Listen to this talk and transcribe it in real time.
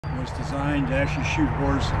was designed to actually shoot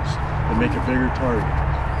horses and make a bigger target.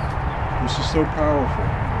 This is so powerful,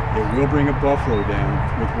 it will bring a buffalo down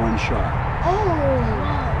with one shot. Oh!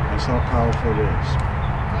 That's how powerful it is.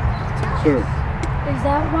 Sir? Is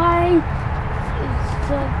that why?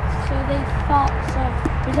 So they thought so.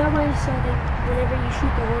 Is that why? So they, whenever you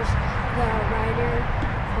shoot the horse, the rider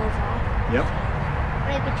falls off. Yep.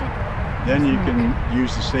 Right, but Then you can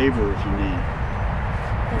use the saber if you need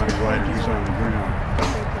on the rider who's on the ground.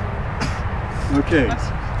 Okay.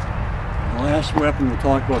 The last weapon we'll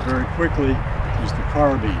talk about very quickly is the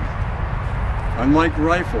carbine. Unlike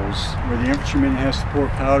rifles, where the infantryman has to pour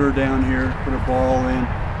powder down here, put a ball in,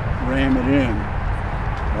 ram it in,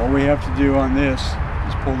 all we have to do on this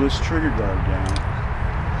is pull this trigger guard down.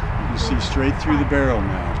 You can see straight through the barrel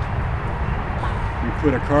now. We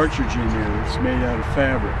put a cartridge in there that's made out of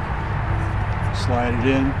fabric. Slide it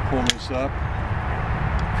in, pull this up,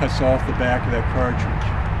 cuts off the back of that cartridge.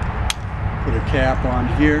 Put a cap on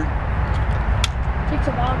here. takes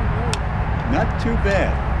a while to load. Not too bad.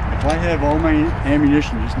 If I have all my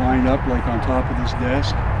ammunition just lined up like on top of this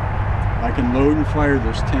desk, I can load and fire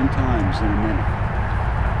this 10 times in a minute.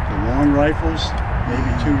 The long rifles, maybe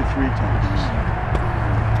 2 to 3 times.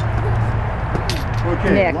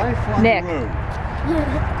 Okay, life on the road.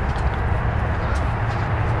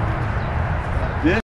 Yeah.